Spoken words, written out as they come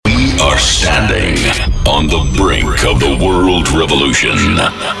are standing on the brink of the world revolution.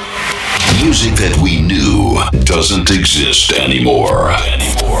 Music that we knew doesn't exist anymore.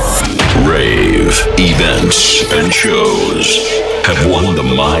 Rave, events, and shows have won the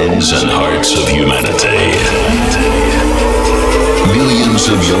minds and hearts of humanity. Millions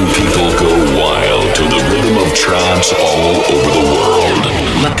of young people go wild to the rhythm of trance all over the world.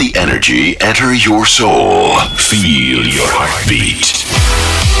 Let the energy enter your soul. Feel your heartbeat.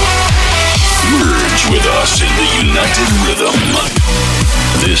 Merge with us in the united rhythm.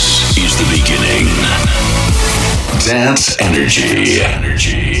 This is the beginning. Dance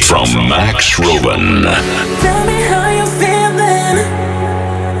Energy from Max Robin. Tell me how you're feeling.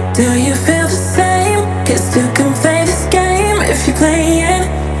 Do you feel the same? 'Cause you can play this game if you're playing.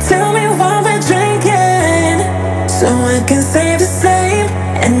 Tell me what we're drinking, so I can say the same.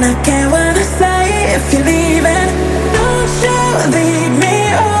 And I care what I say if you're leaving. Don't you lead me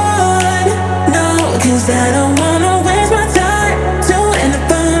on, no, 'cause I don't wanna waste my time doing it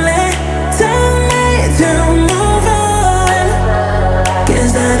lonely. Tell me to move on,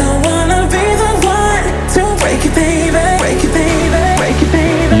 'cause I don't wanna be the one to break you, baby. Break you, baby. Break you,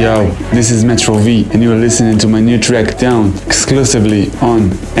 baby. Yo, this is Metro V, and you're listening to my new track Down, exclusively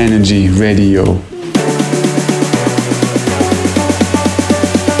on Energy Radio.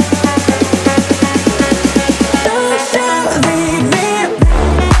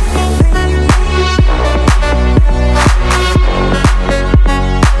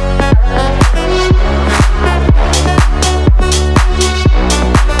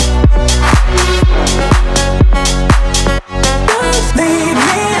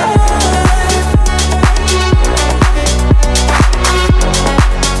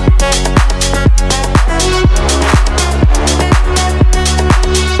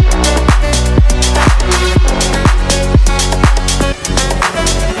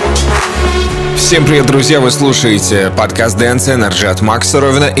 Всем привет, друзья! Вы слушаете подкаст Dance Energy от Макса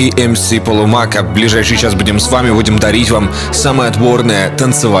Ровина и MC Полумака. В ближайший час будем с вами, будем дарить вам самые отборные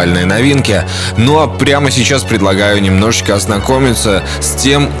танцевальные новинки. Ну а прямо сейчас предлагаю немножечко ознакомиться с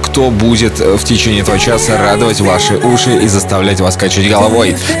тем, кто будет в течение этого часа радовать ваши уши и заставлять вас качать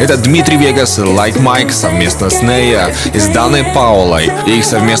головой. Это Дмитрий Вегас и Like Mike совместно с Нея и с Даной Паулой и их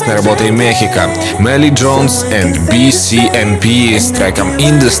совместной работой Мехико. Мелли Джонс и BCNP с треком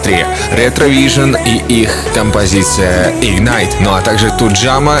Industry, Retrovision и их композиция Ignite. Ну а также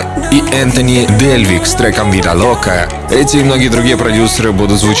Туджама и Энтони Дельвик с треком Vida Loca. Эти и многие другие продюсеры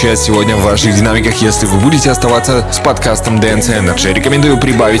будут звучать сегодня в ваших динамиках, если вы будете оставаться с подкастом Dance Energy. Рекомендую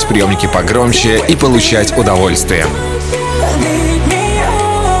прибавить приемники погромче и получать удовольствие.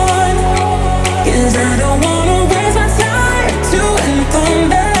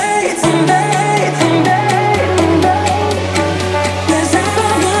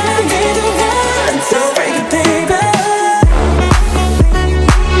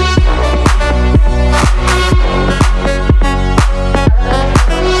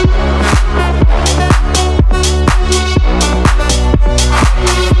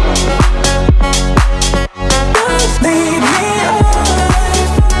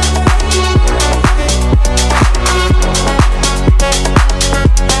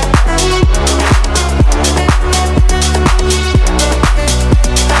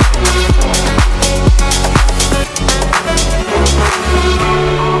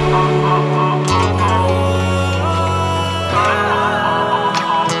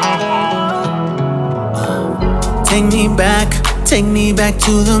 Take me back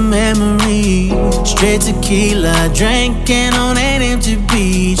to the memory. Straight tequila, drinking on an empty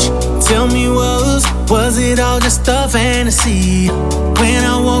beach. Tell me, was it all just a fantasy? When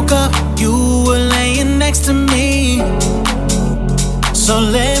I woke up, you were laying next to me. So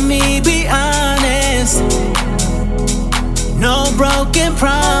let me be honest, no broken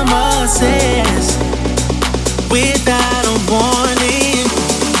promises without a warning.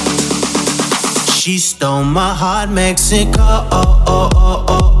 She stole my heart, Mexico, oh, oh, oh,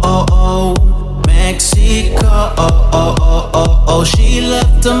 oh, oh, oh. Mexico, oh, oh, oh, oh, oh. She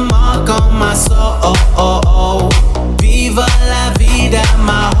left a mark on my soul, oh, oh, oh. Viva la vida,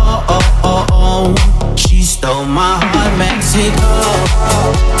 my oh, oh, oh, oh. She stole my heart, Mexico,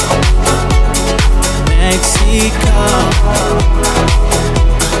 Mexico,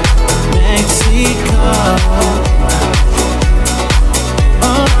 Mexico.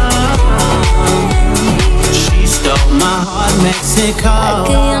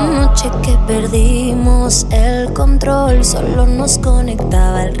 Aquella noche que perdimos el control, solo nos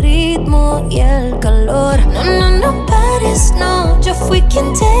conectaba el ritmo y el calor. No, no, no pares, no, yo fui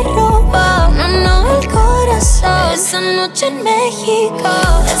quien te robó. No, no, el corazón. Esa noche en México,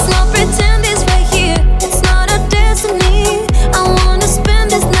 let's not pretend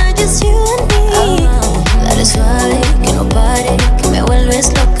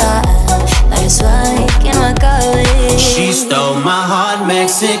heart,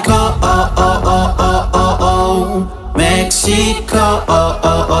 Mexico, oh, oh, oh, oh, oh, oh. Mexico, oh, oh,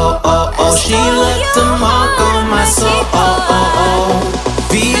 oh, oh, oh. She left a mark on my soul, oh, oh, oh.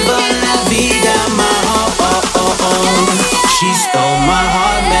 Viva la vida, my heart, oh, oh, oh. She stole my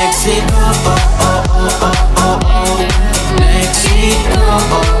heart, Mexico, oh, oh, oh, oh, oh, oh. Mexico,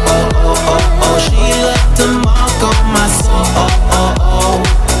 oh, oh, oh, oh, oh. She left a mark on my soul, oh, oh, oh.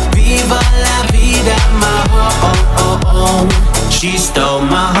 Viva la vida, my heart, oh, oh, oh. She stole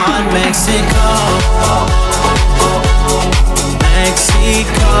my heart, Mexico,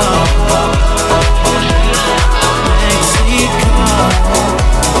 Mexico, Mexico.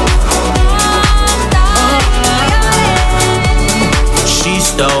 She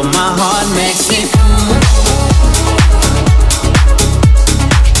stole my heart, Mexico.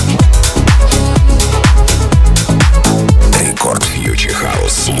 Рекорд Future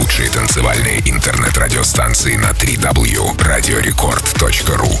House. Лучшие танцевальные интернет-радиостанции на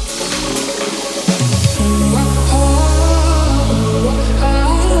www.radiorecord.ru.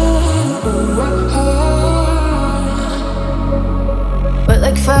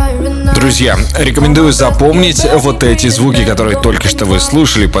 Друзья, рекомендую запомнить вот эти звуки, которые только что вы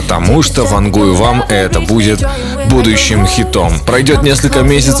слушали, потому что, вангую вам, это будет будущим хитом. Пройдет несколько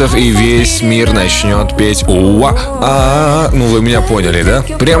месяцев, и весь мир начнет петь уа. Ну, вы меня поняли, да?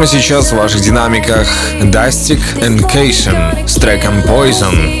 Прямо сейчас в ваших динамиках Dastic and Cation с треком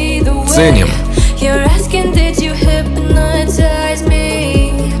Poison. Ценим.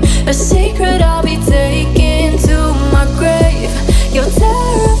 A secret I'll be taking to my grave. You're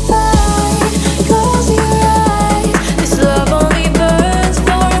terrified, close your eyes. This love only burns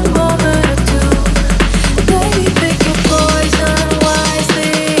for a moment or two. Baby, pick your poison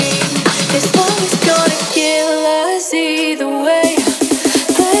wisely. This love is gonna kill us either way.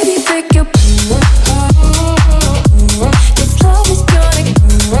 Baby, pick your poison. This love is gonna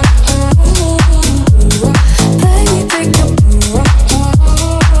baby, pick your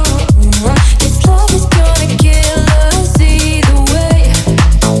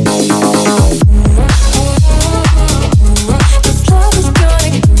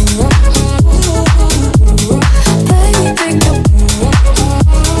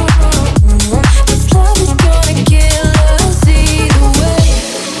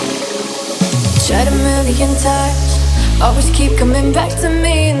always keep coming back to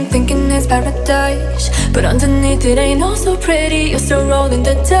me and thinking it's paradise, but underneath it ain't all so pretty. You're still rolling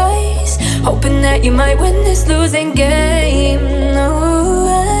the dice, hoping that you might win this losing game.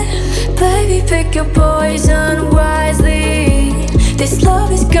 No, baby, pick your poison wisely. This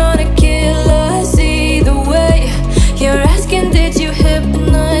love is gonna kill us either way. You're asking, did you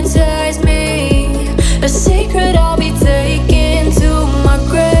hypnotize me? A secret I'll be taking to my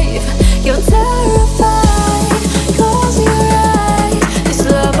grave. You're terrified. Close your eyes. This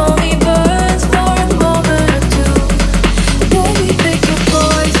love only burns for a moment or two. Baby, pick your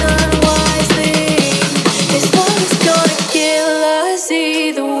poison wisely. This love is gonna kill us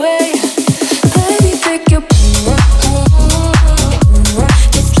either way. Baby, pick your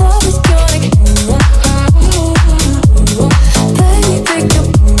this love is gonna baby, pick your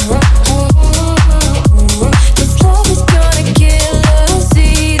this love is gonna kill us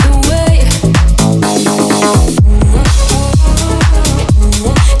either way.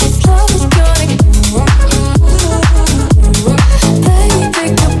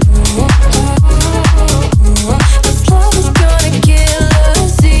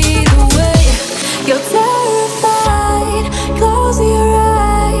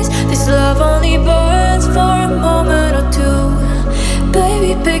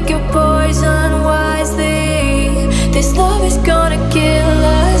 Pick your poison wisely. This love is gonna kill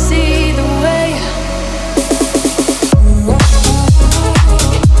us either way.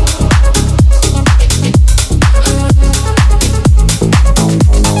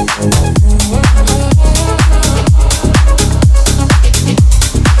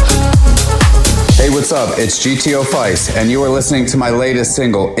 Hey, what's up? It's GTO Feist, and you are listening to my latest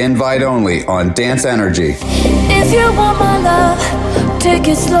single, Invite Only, on Dance Energy. If you want my love, take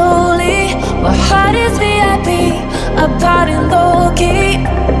it slowly. My heart is VIP, a party low key.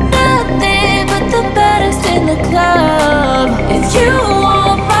 Nothing but the baddest in the club. If you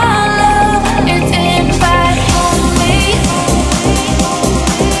want my love, it's invite only.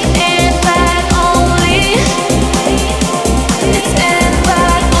 Invite only. It's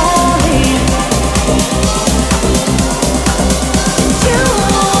invite only. If you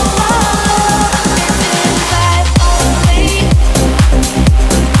want my love, it's invite only.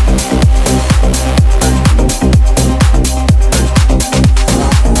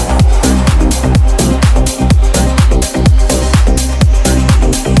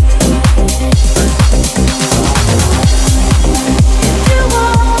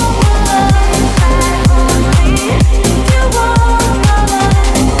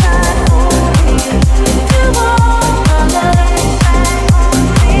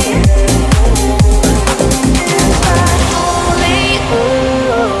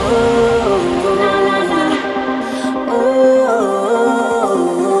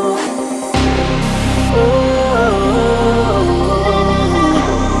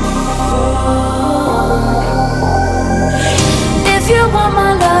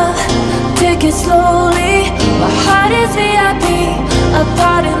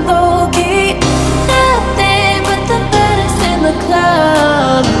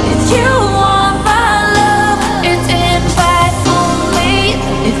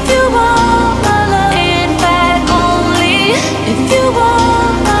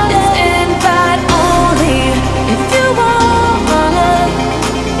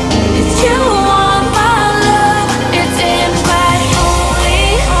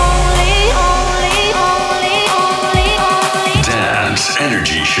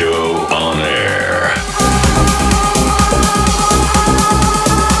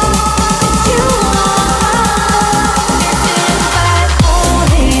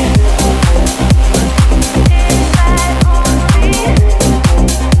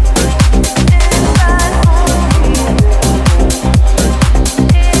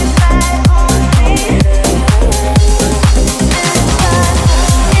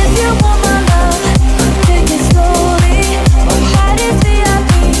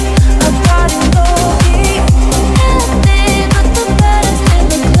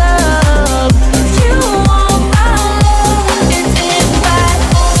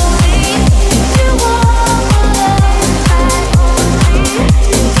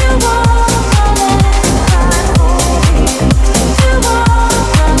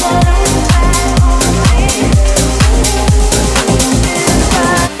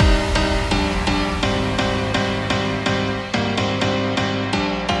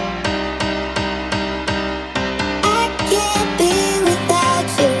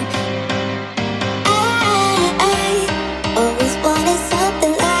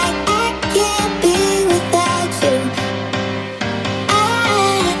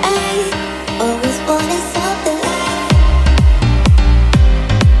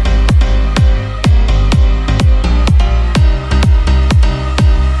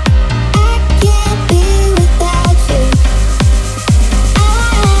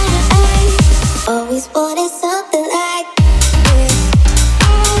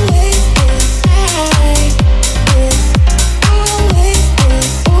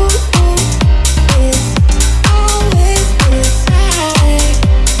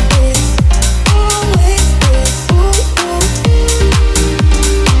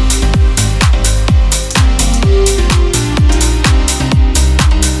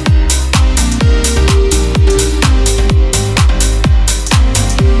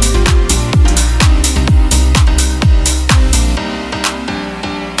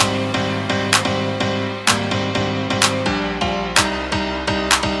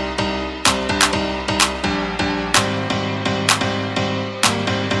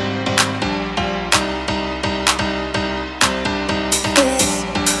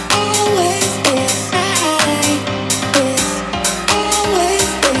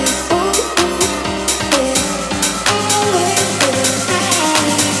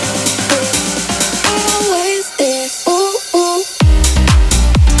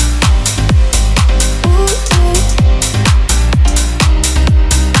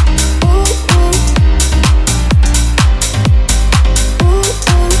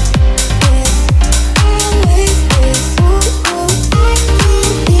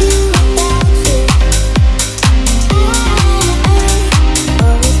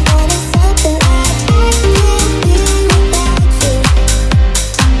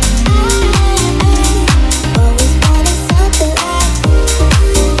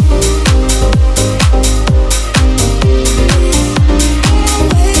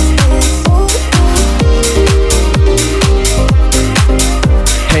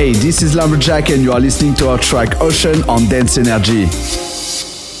 this is Lumberjack and you are listening to our track Ocean on Dance Energy.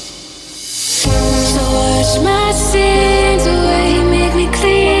 So wash my sins away, make me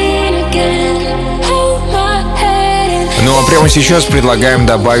clean again. Hold my head. Ну а прямо сейчас предлагаем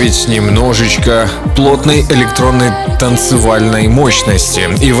добавить немножечко плотной электронной танцевальной мощности.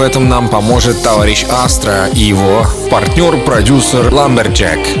 И в этом нам поможет товарищ Астра и его партнер-продюсер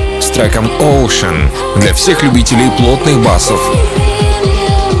Lumberjack с треком Ocean для всех любителей плотных басов.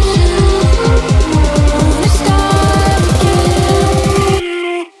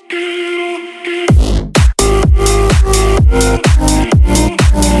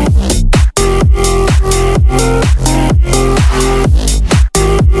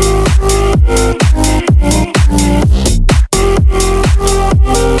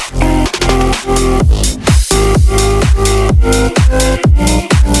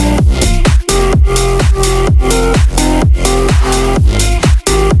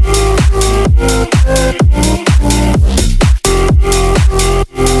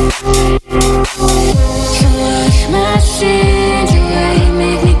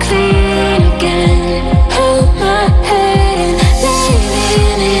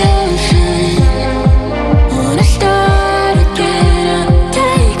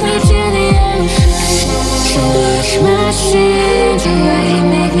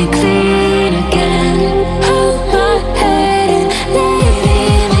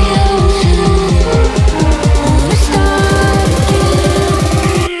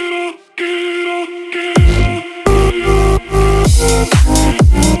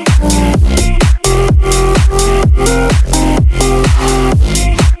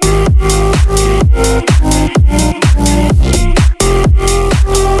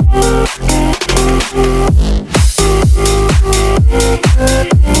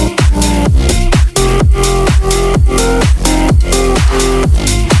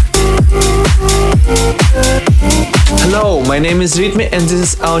 My name is Ritmi and this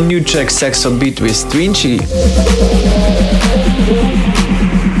is our new track Sex on Beat with Twinchi.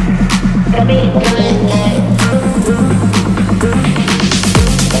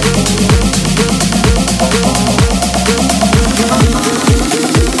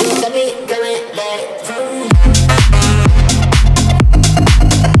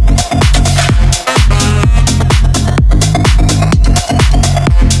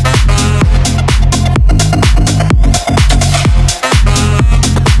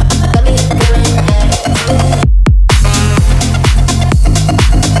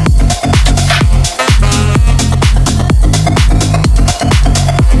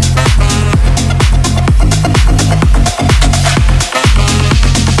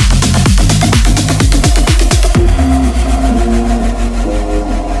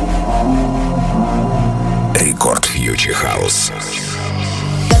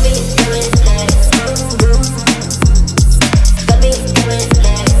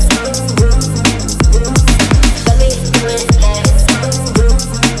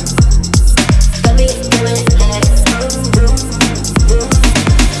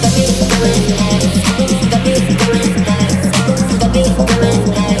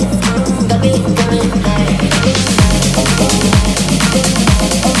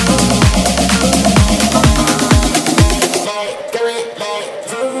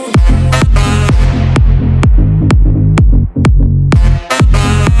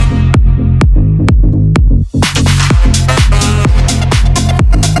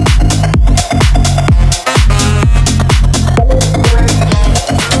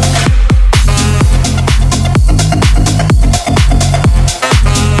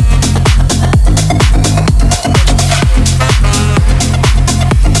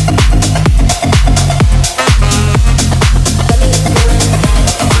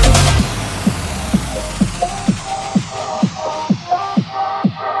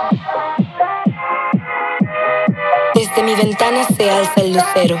 Desde mi ventana se alza el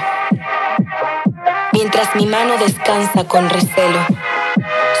lucero, mientras mi mano descansa con recelo.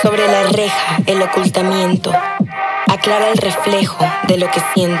 Sobre la reja el ocultamiento aclara el reflejo de lo que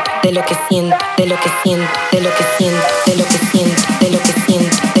siento, de lo que siento, de lo que siento, de lo que siento, de lo que siento, de lo que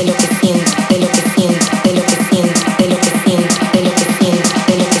siento, de lo que siento, de lo que siento, de lo que siento, de lo que siento, de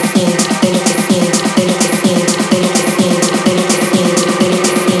lo que siento, de lo que siento, de lo que siento, de lo que siento, de lo que siento, de lo que siento, de lo que siento,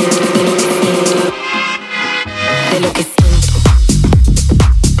 de lo que siento, de lo que siento.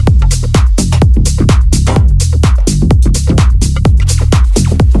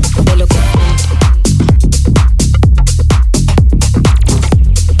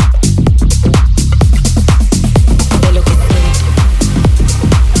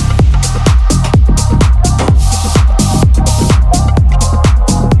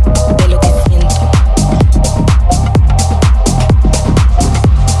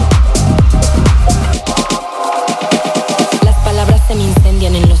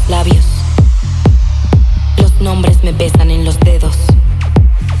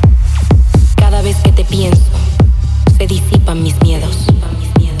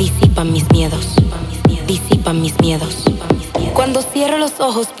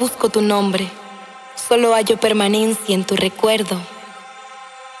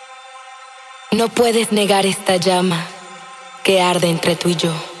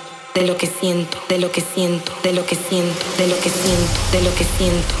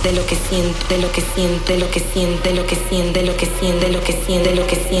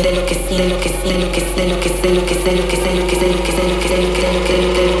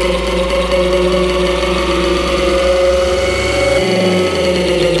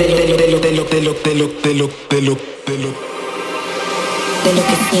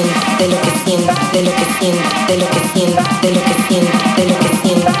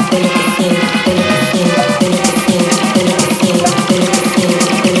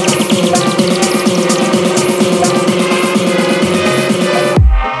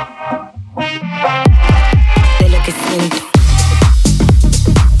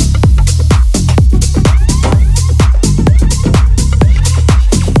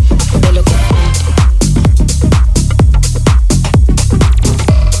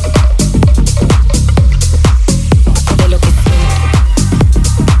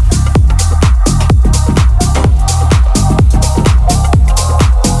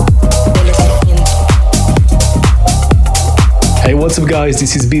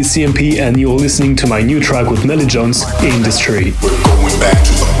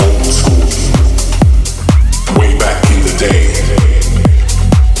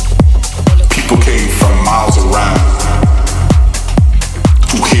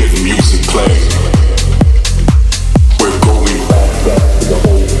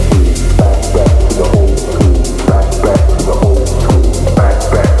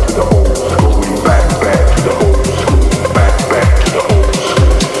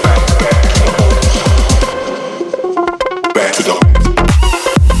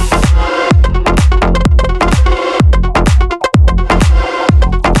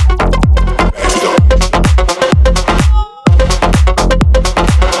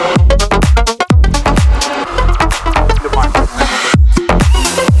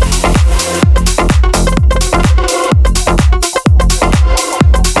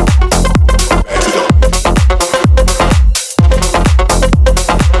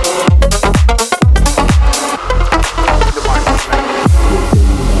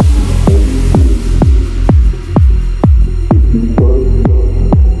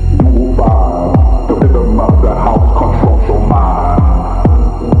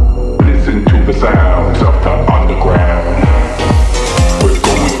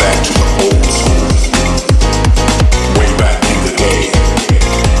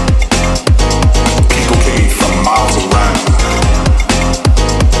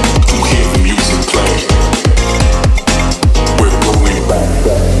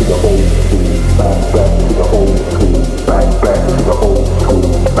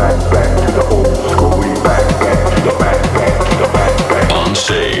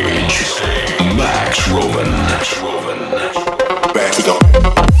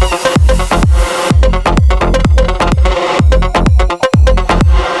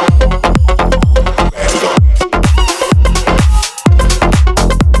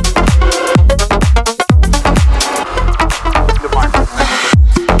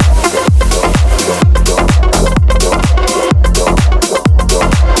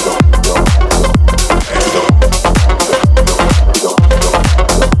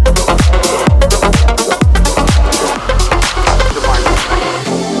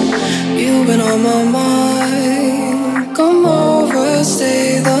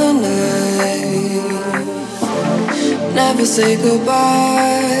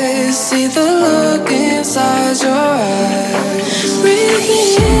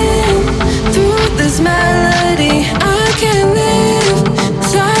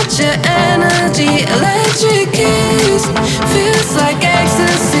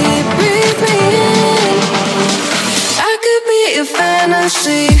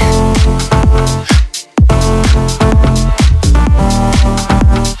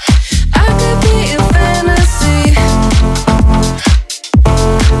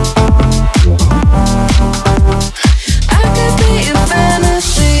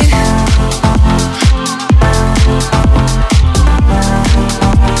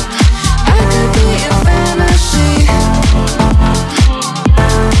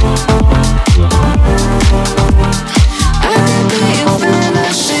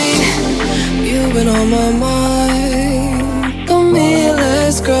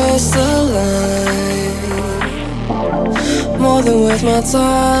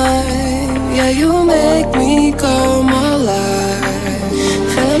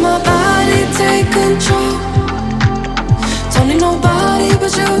 take control. Don't need nobody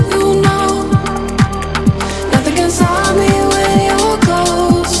but you know. Nothing can stop me when you're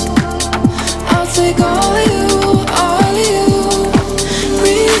close. I'll take all of you, all of you.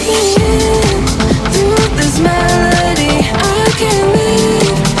 Breathe me in through this melody. I can't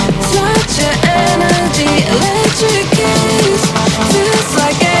leave. Touch your energy, electric kiss. Feels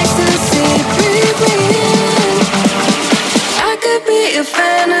like ecstasy. Breathe me in. I could be a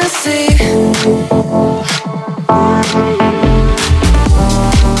fantasy.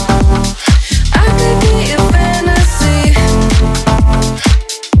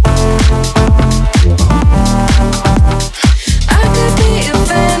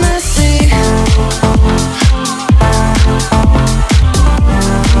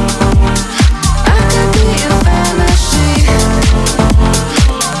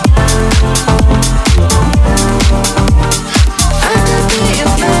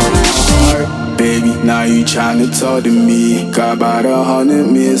 Tryna talk to me, got about 100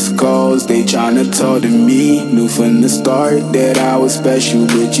 missed calls. They tryna talk to me. Knew from the start that I was special,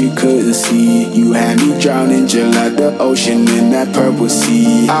 but you couldn't see. You had me drowning just like the ocean in that purple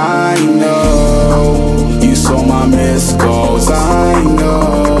sea. I know you saw my missed calls. I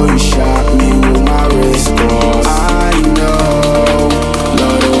know you shot me with my wrist crossed. I know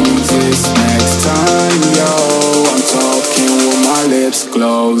love don't exist next time, yo. I'm talking with my lips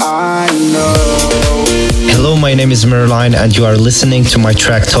closed. I know. Hello, my name is Merline and you are listening to my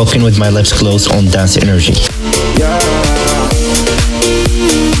track Talking with My Lips Closed on Dance Energy.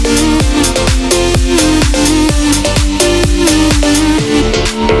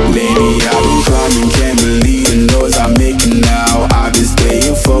 Baby, I've been climbing, can't believe the noise I'm making now. I've been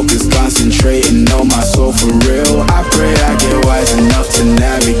staying focused, concentrating on my soul for real. I pray I get wise enough to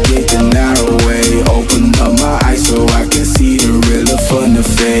navigate the narrow way. Open up my eyes so I can see the real from the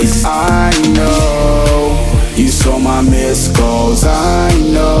face. I know you saw my missed calls. I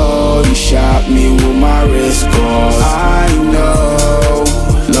know you shot me with my wrist crossed. I know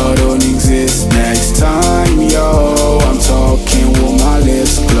love don't exist next time, yo. I'm talking with my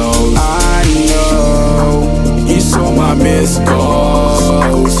lips closed. I know you saw my missed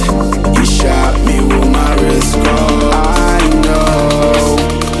calls. You shot me with my wrist crossed. I know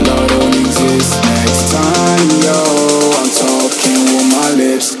love don't exist next time, yo. I'm talking with my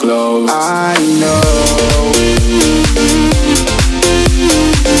lips closed. I know.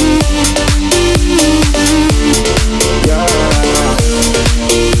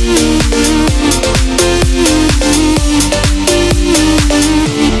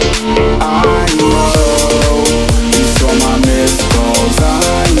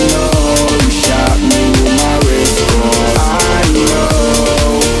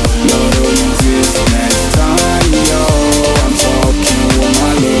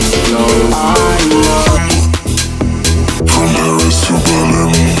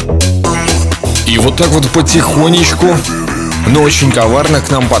 Вот так вот потихонечку, но очень коварно к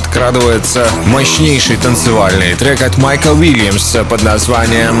нам подкрадывается мощнейший танцевальный трек от Майкла Уильямса под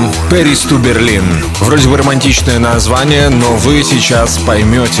названием «Paris to Berlin». Вроде бы романтичное название, но вы сейчас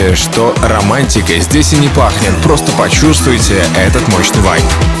поймете, что романтикой здесь и не пахнет. Просто почувствуйте этот мощный вайб.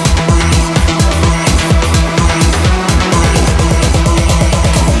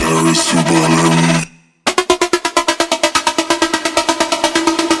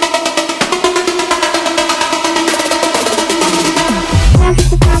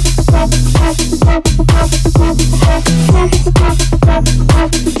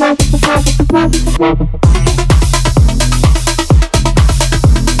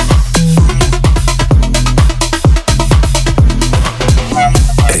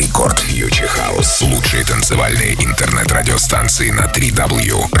 Рекорд Future House. Лучшие танцевальные интернет-радиостанции на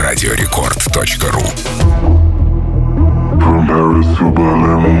www.radiorecord.ru. From Paris to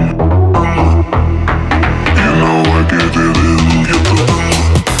Berlin, you know I get it in.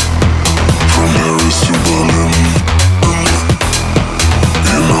 From Paris to Berlin,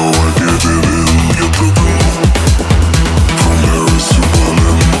 you know I get it in. From Paris to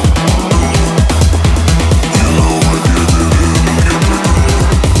Berlin, you know I get it in.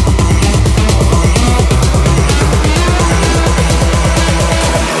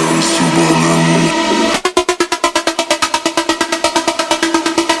 Paris to Berlin.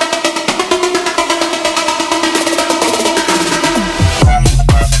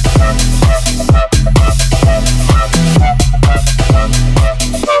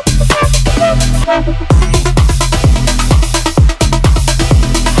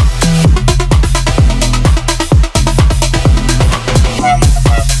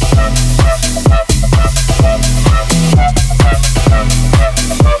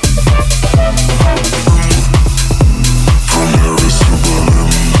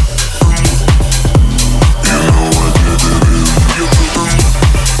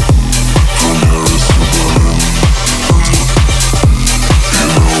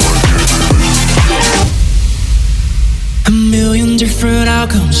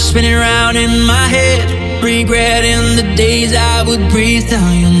 outcomes spinning around in my head, regretting the days I would breathe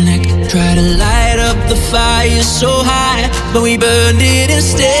down your neck. Try to light up the fire so high, but we burned it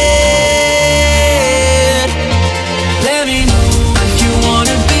instead. Let me know if you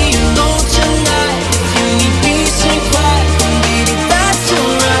wanna be alone tonight, if you need peace and quiet, baby, that's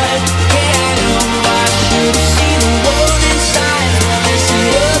alright. Yeah, I know I should've seen the warning signs, but mess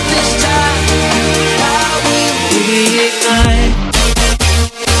it up this time. I will reignite.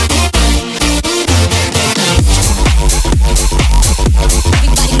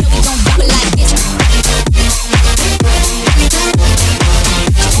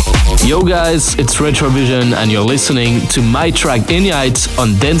 Yo guys, it's Retrovision and you're listening to my track Ignite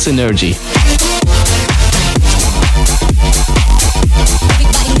on Dance Energy.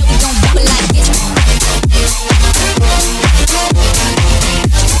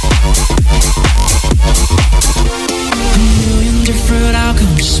 Different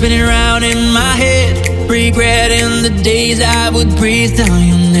outcomes spinning around in my head, regretting the days I would breathe down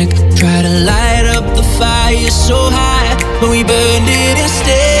your neck. Try to light up the fire so high, but we burned it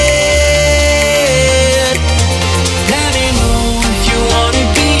instead. Let me know if you wanna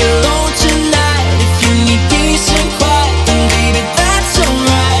be alone tonight, if you need peace and quiet, then baby that's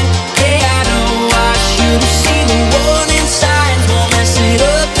alright. Yeah, I know I should've seen the warning signs, won't mess it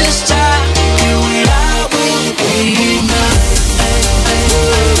up this time. You and I will reignite.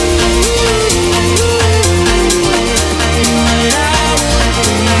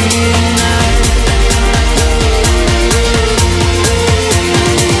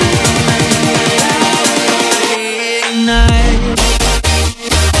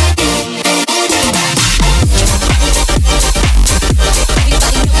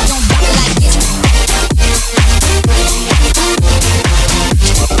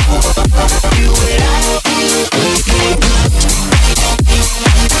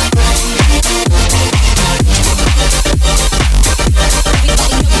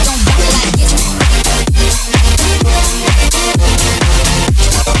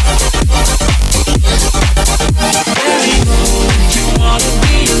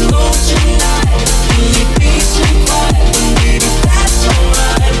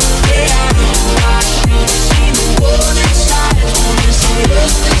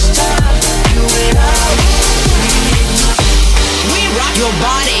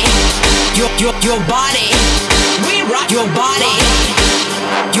 Your body, we rock your body.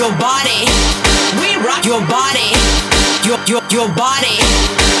 Your body, we rock your body. Your body,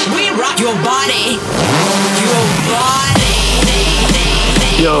 we rock your body. Your body.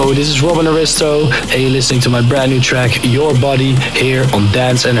 Yo, this is Robin Aristo, and you're listening to my brand new track, Your Body, here on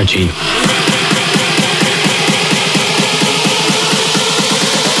Dance Energy.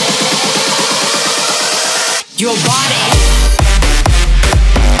 Your body.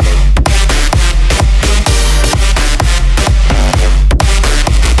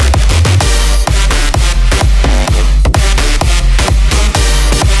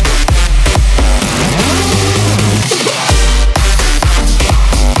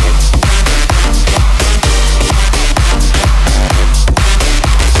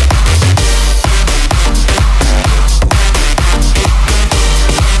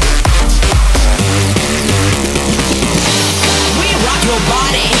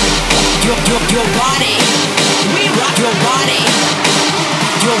 Your body, we rock your body.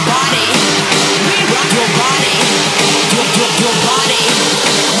 Your body, we rock your body. Your body,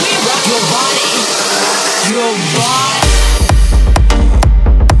 we rock your body. Your body.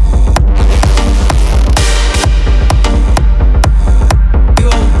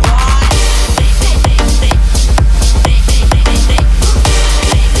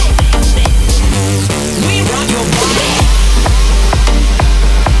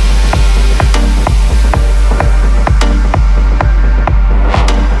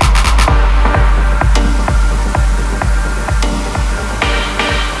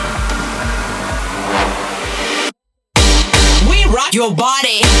 Your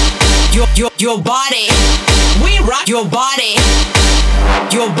body, your body, we rock your body.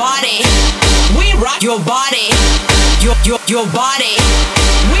 Your body, we rock your body. Your body,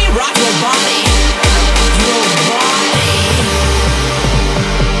 we rock your body. Your body.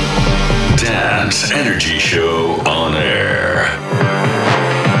 Dance Energy Show on air.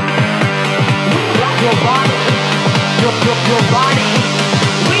 We rock your body. Your body,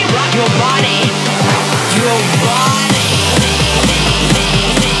 we rock your body. Your body.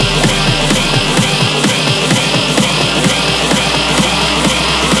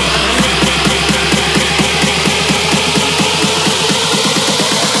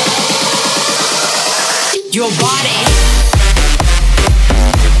 Your body.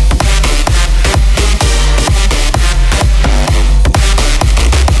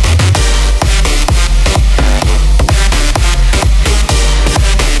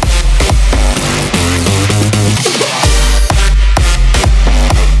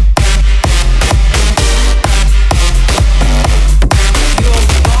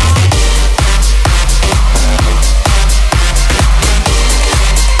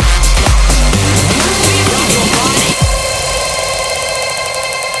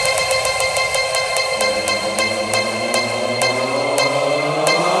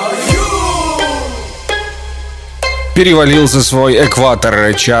 перевалил за свой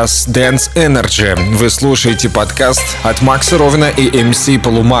экватор час Dance Energy. Вы слушаете подкаст от Макса Ровина и MC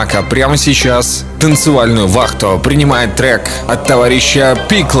Полумака. Прямо сейчас танцевальную вахту принимает трек от товарища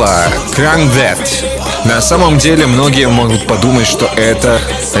Пикла Crank That. На самом деле многие могут подумать, что это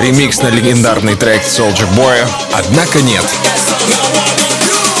ремикс на легендарный трек Soulja Boy, однако нет.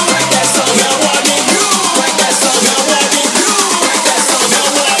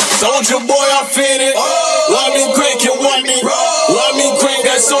 Soulja Boy, I fit it. Let me crank it, want me. Let me crank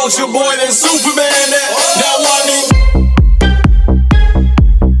that Soulja Boy, that Superman, that want me.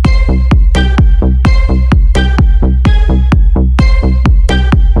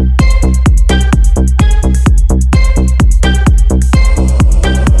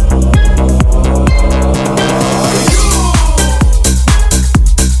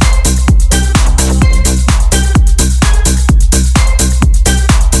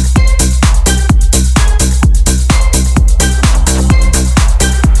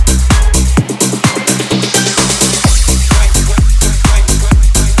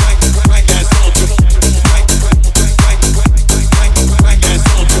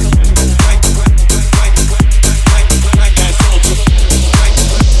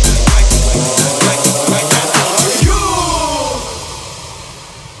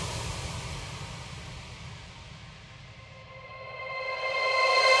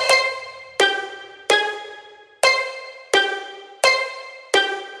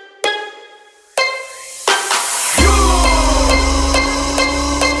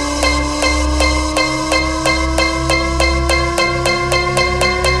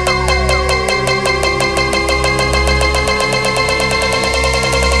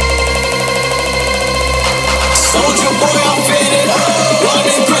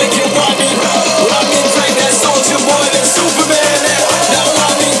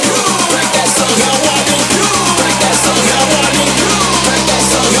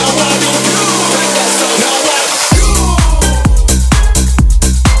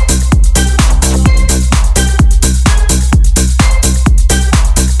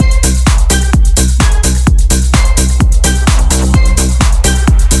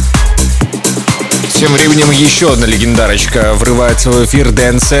 Тем временем еще одна легендарочка врывается в эфир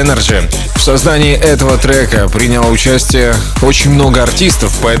Dance Energy. В создании этого трека приняло участие очень много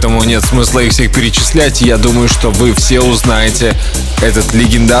артистов, поэтому нет смысла их всех перечислять. Я думаю, что вы все узнаете этот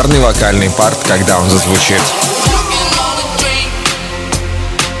легендарный вокальный парт, когда он зазвучит.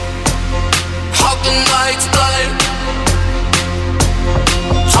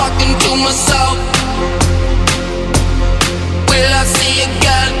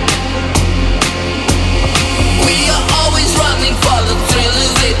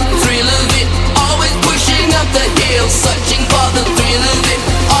 Searching for the thrill of it.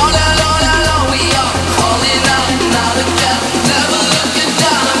 All alone, we are calling out, not again. Never looking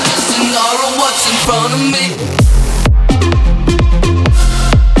down, I'm just in awe of what's in front of me.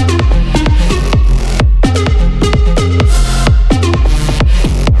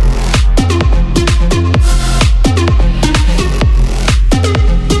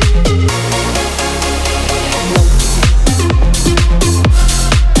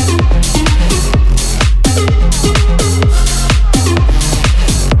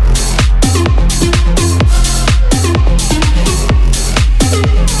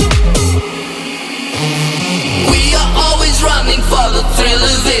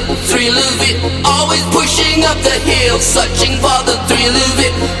 Searching for the thrill of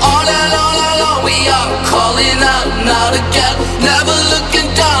it. All alone, we are calling out, not again. Never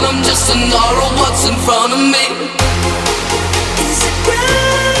looking down, I'm just in awe of what's in front of me. Is it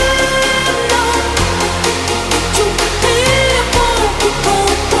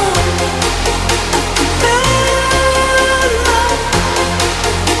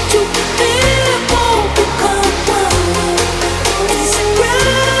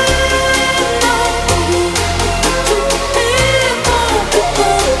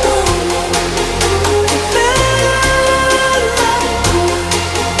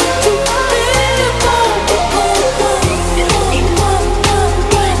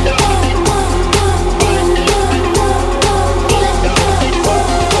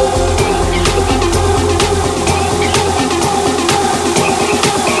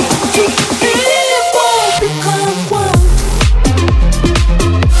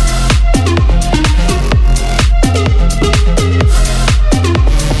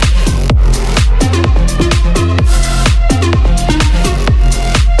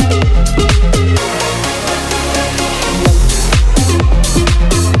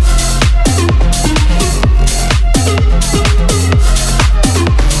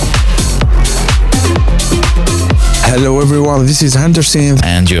everyone, this is Hunter Synth.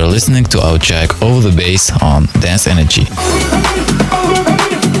 And you're listening to our track Over the Bass on Dance Energy.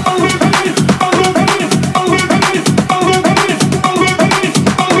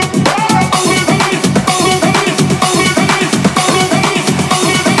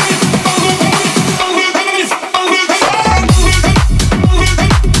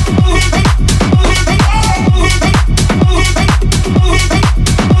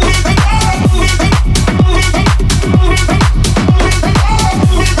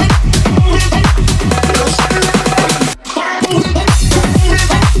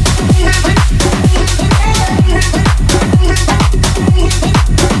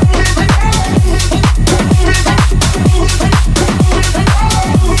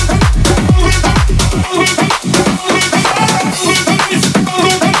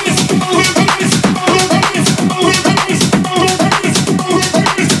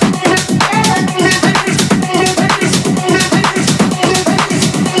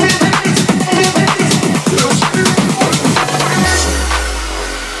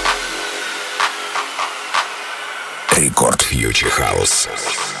 Рекорд Future House.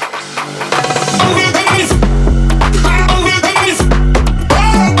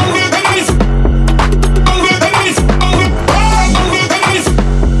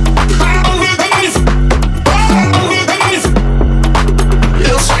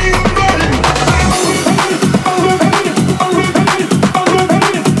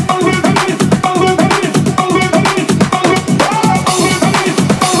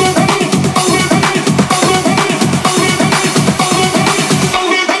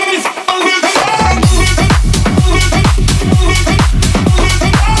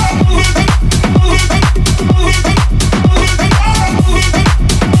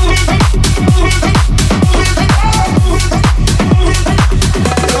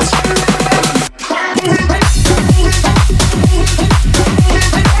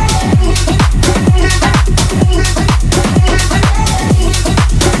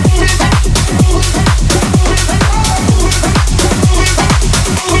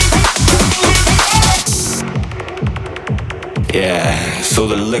 So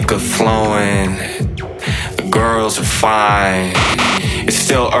the liquor flowing, the girls are fine. It's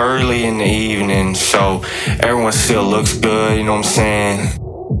still early in the evening, so everyone still looks good, you know what I'm saying?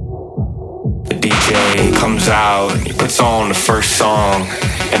 The DJ comes out, he puts on the first song,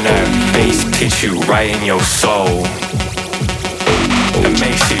 and that bass hits you right in your soul. It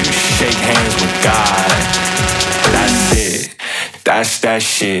makes you shake hands with God. That's it. That's that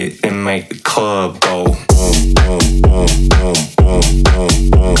shit that make the club go boom, boom, boom, boom, boom, boom,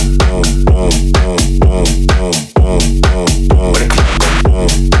 boom, boom, boom, boom, boom, boom, boom, boom. Where the club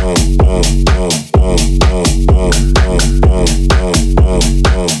go boom, boom, boom, boom, boom, boom, boom, boom,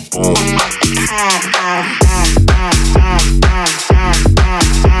 boom, boom, boom.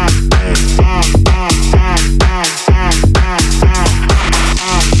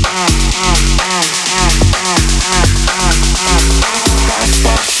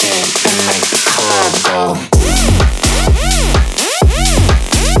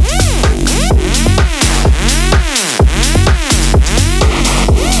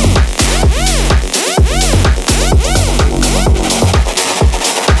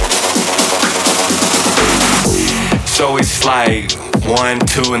 So it's like 1,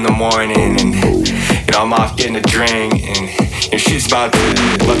 2 in the morning, and you know I'm off getting a drink, and shit's about to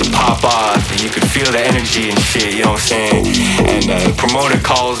pop off, and you can feel the energy and shit, you know what I'm saying? And the promoter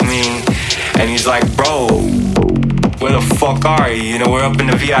calls me, and he's like, bro, where the fuck are you? You know, we're up in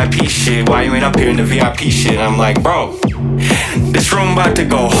the VIP shit. Why you ain't up here in the VIP shit? And I'm like, bro, this room about to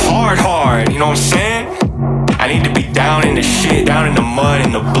go hard, you know what I'm saying? I need to be down in the shit, down in the mud,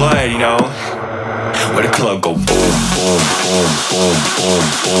 in the blood, you know? Where the club go boom, boom, boom, boom, boom,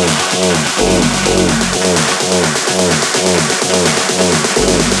 boom, boom, boom, boom, boom, boom, boom, boom, boom, boom,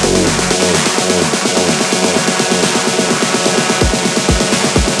 boom, boom, boom,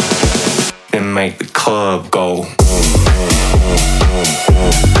 and make the club go boom, boom, boom,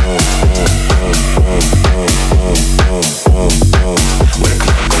 boom, boom, boom, boom, boom, boom, boom, boom. Where the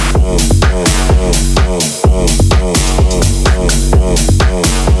club go boom, boom, boom, boom, boom, boom, boom,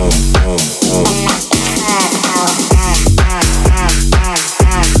 boom, boom, boom, boom.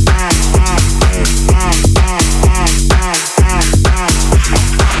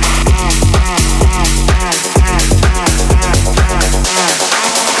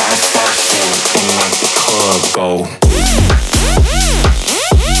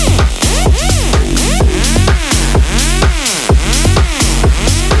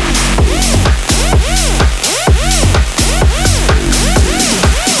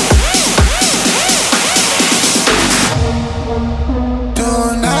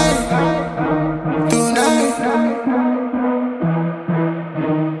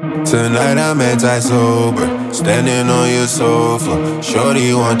 Tonight I'm anti-sober, standing on your sofa.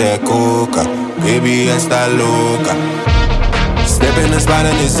 Shorty want that coca, baby esta loca. Step in the spot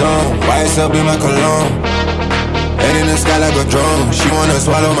in the zone, YSL be my cologne. Head in the sky like a drone, she wanna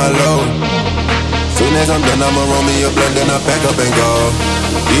swallow my load. Soon as I'm done, I'ma roll me a blunt, then I pack up and go.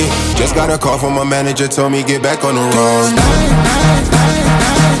 Yeah, just got a call from my manager, told me get back on the road.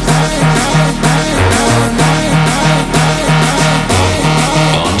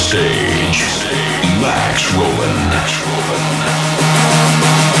 On stage, Max Rowan.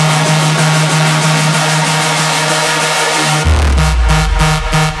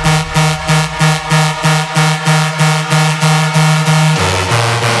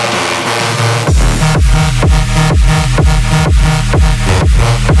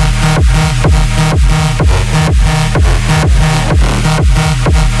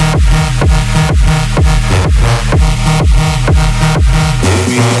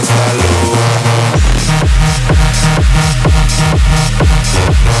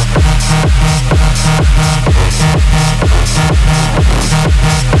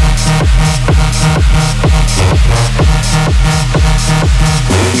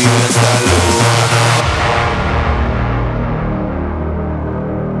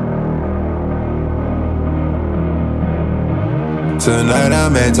 Tonight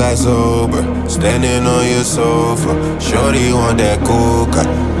I'm anti-sober, standing on your sofa. Shorty want that coca,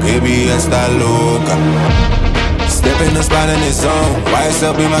 baby esta loca. Step in the spot in the zone,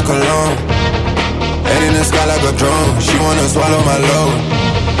 YSL be my cologne. Head in the sky like a drone, she wanna swallow my load.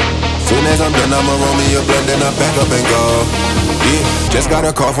 Soon as I'm done, I'ma roll me a blunt, then I pack up and go. Yeah, just got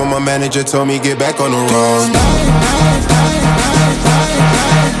a call from my manager, told me get back on the road.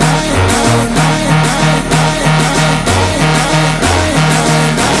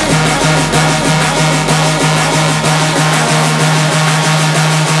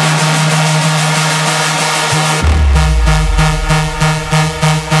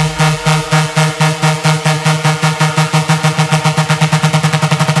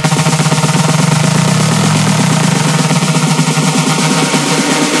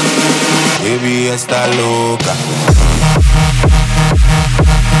 Está loca.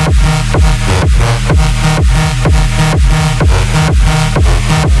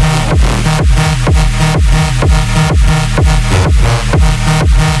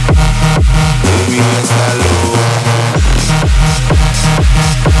 Baby, está loca.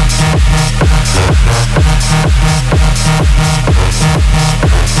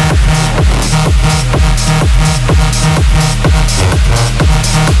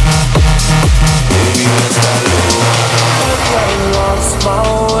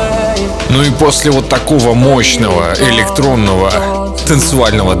 Ну и после вот такого мощного электронного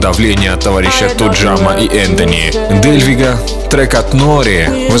танцевального давления от товарища Туджама и Энтони Дельвига, трек от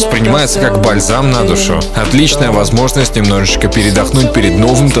Нори воспринимается как бальзам на душу. Отличная возможность немножечко передохнуть перед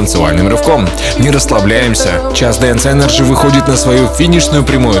новым танцевальным рывком. Не расслабляемся. Час Dance Energy выходит на свою финишную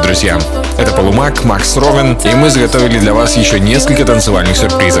прямую, друзья. Это Полумак, Макс Ровен, и мы заготовили для вас еще несколько танцевальных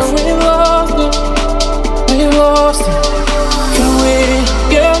сюрпризов.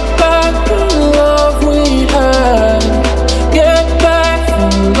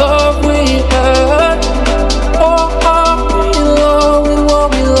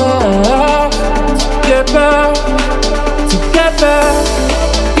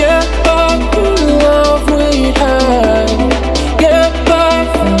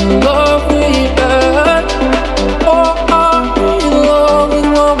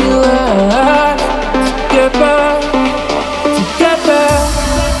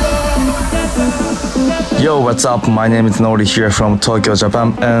 Yo, what's up? My name is Nori here from Tokyo,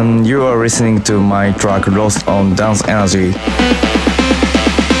 Japan, and you are listening to my track Lost on Dance Energy.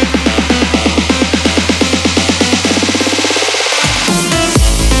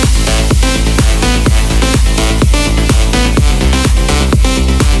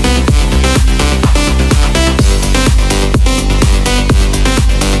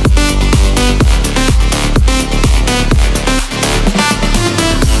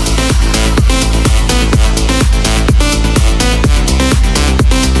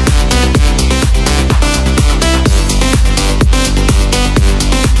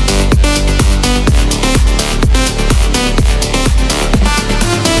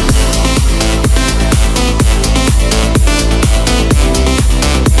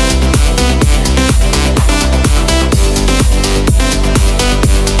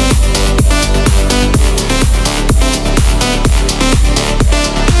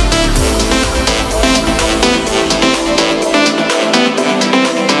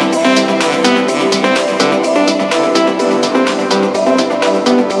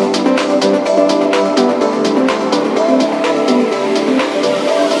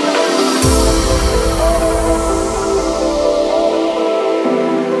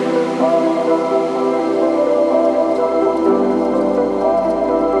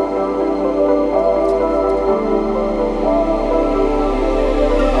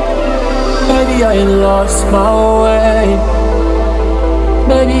 lost my way.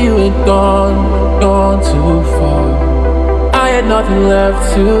 Maybe you had gone too far. I had nothing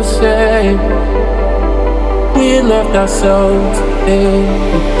left to say. We had left ourselves in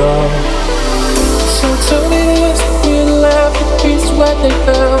the dark. So tell me this, we had left the pieces where they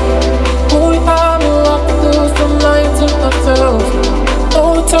fell. When we had locked the doors, the lying to ourselves.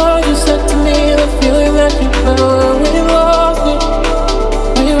 All the time you said to me, the feeling that you felt. We lost it,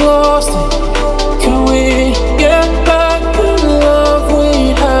 we lost it. Can we get back to the love we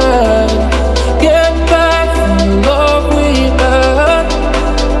had? Get back to the love we had.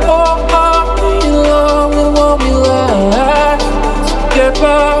 Oh, are we in love with what we lacked? Get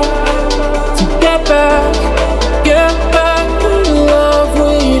back, to get back. Get back to the love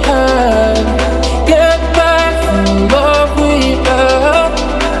we had. Get back to the love we had.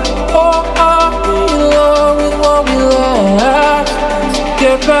 Oh, are we in love with what we lacked?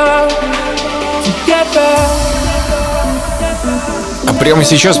 Get back, to get back. А прямо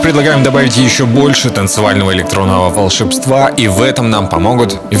сейчас предлагаем добавить еще больше танцевального электронного волшебства, и в этом нам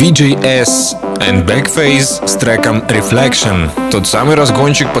помогут VJS and Backface с треком Reflection. Тот самый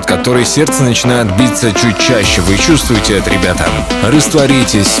разгончик, под который сердце начинает биться чуть чаще. Вы чувствуете это, ребята?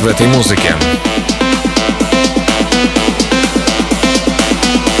 Растворитесь в этой музыке.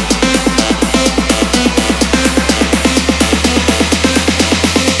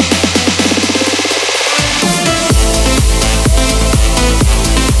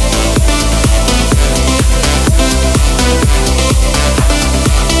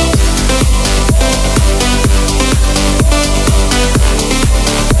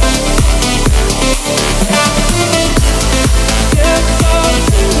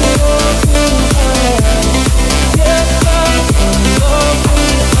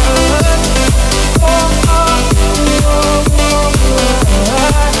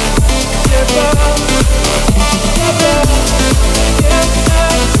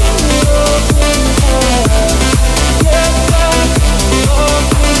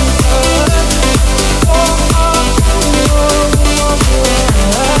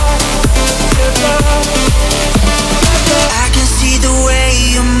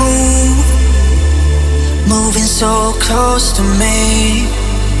 So close to me,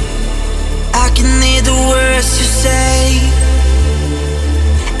 I can hear the words you say,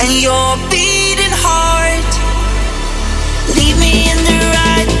 and your beating heart lead me in the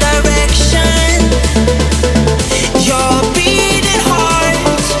right direction. Your beating heart,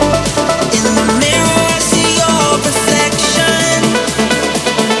 in the mirror I see your reflection.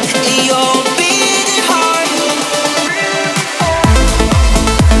 Your beating heart.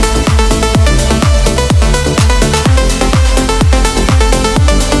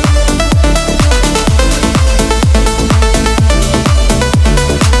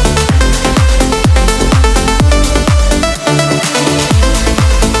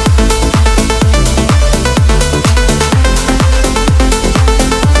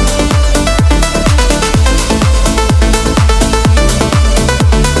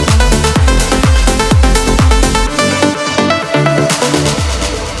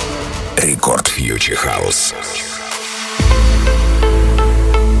 Рекорд Future House.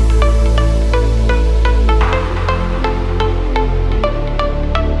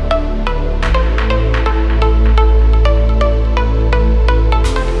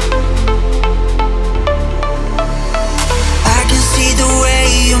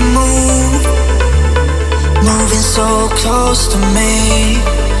 So close to me,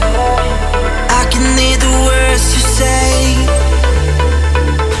 I can hear the words you say,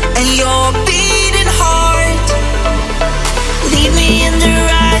 and your beating heart lead me in the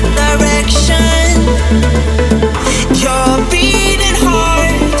right direction. Your beating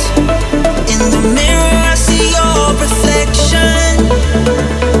heart, in the mirror I see your reflection.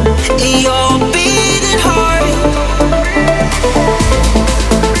 Your beating heart.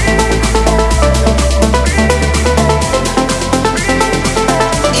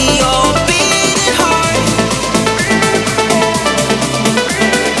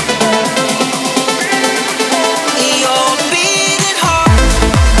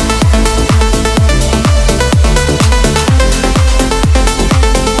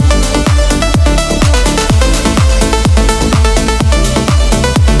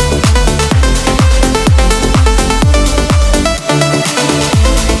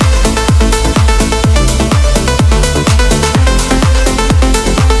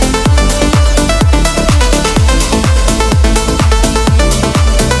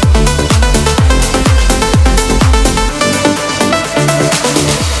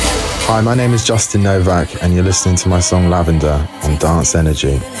 Hi, my name is Justin Novak, and you're listening to my song Lavender on Dance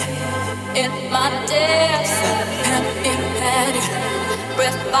Energy. In my day.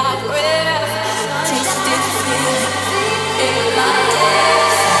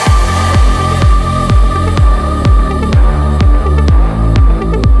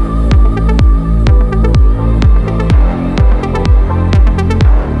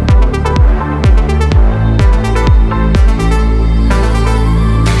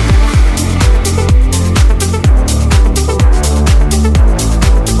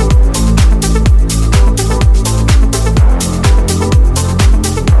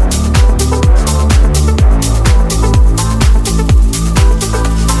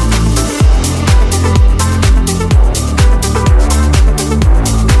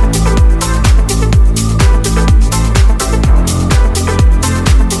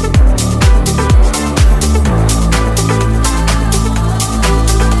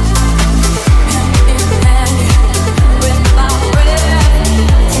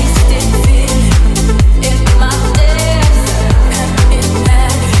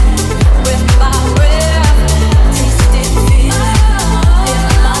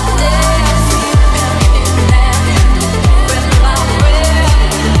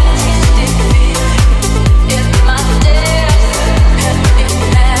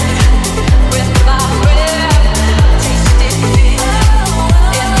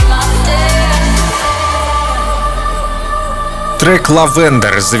 Трек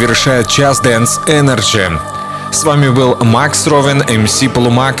Lavender завершает час Dance Energy. С вами был Макс Ровен, MC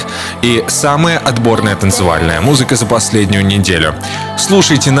Полумак и самая отборная танцевальная музыка за последнюю неделю.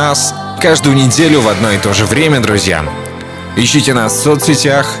 Слушайте нас каждую неделю в одно и то же время, друзья. Ищите нас в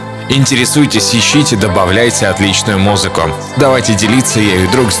соцсетях, интересуйтесь, ищите, добавляйте отличную музыку. Давайте делиться ею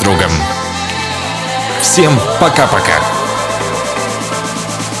друг с другом. Всем пока-пока.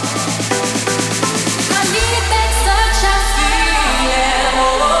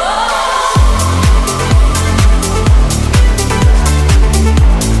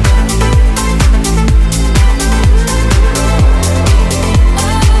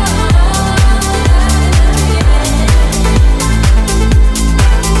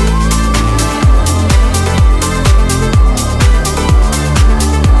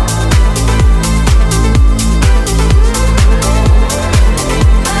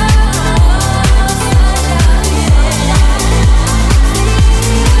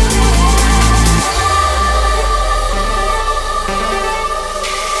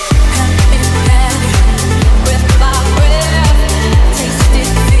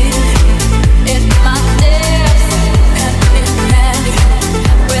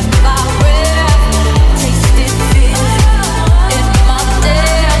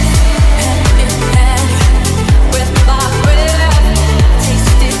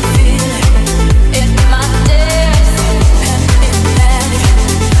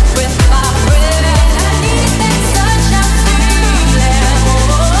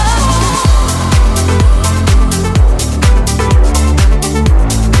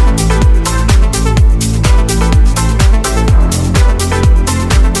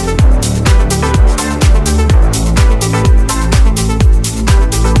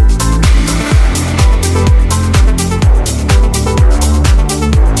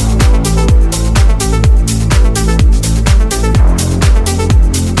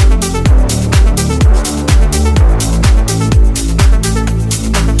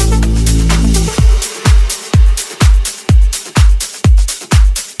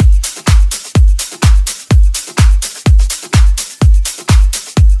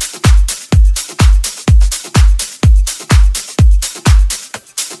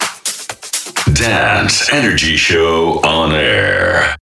 Dance Energy Show on air.